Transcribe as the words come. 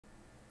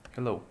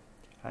Hello,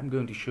 I'm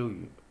going to show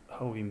you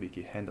how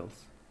vimwiki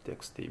handles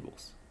text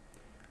tables.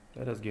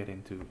 Let us get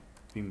into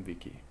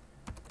vimwiki,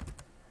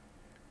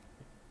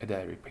 a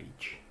diary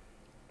page.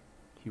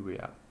 Here we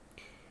are.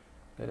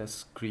 Let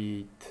us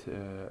create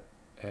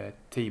a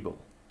table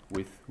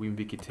with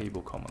vimwiki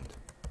table command.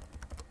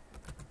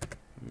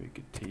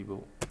 Vimwiki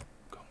table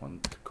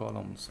command,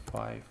 columns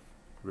 5,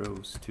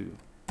 rows 2.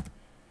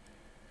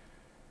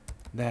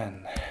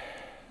 Then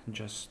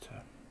just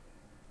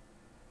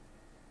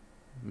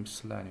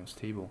miscellaneous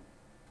table,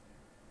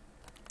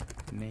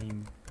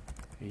 name,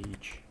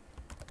 age,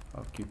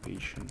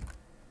 occupation,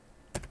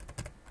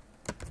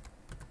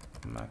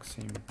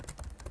 Maxim,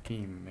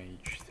 Kim,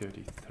 age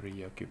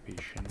 33,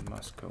 occupation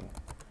Moscow,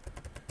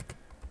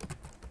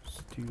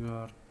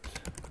 Stuart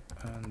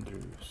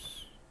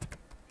Andrews,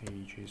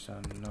 age is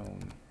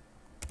unknown,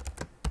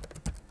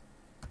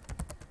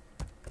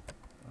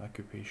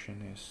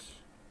 occupation is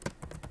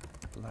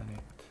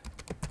planet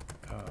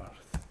Earth,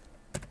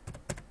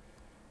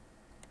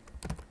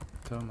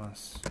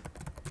 Thomas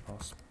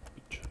Hospital,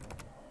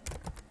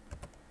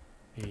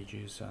 age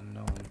is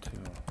unknown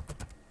too,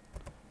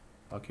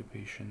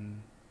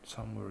 occupation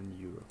somewhere in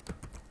Europe.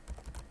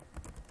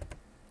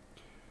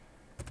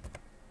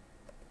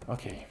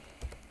 Okay.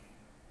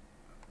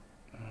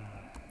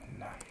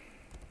 Now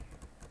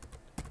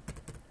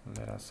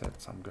let us add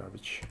some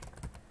garbage.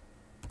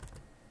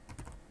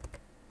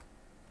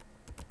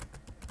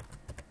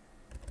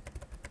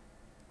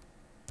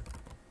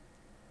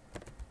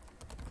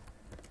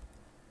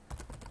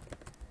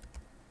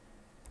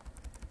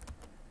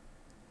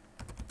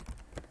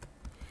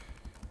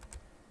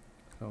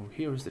 So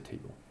here is the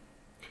table.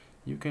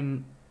 You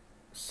can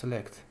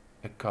select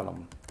a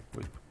column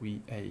with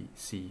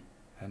VAC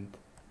and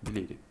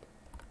delete it,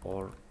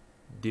 or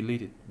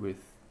delete it with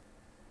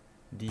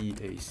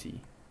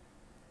DAC.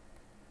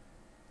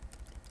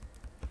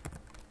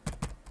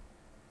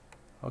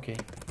 Okay.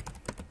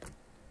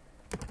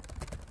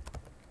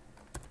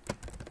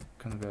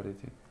 Convert it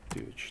to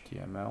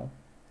HTML.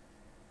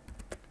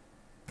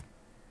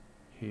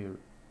 Here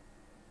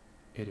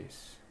it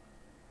is.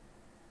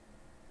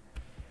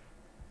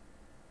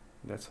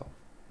 That's all.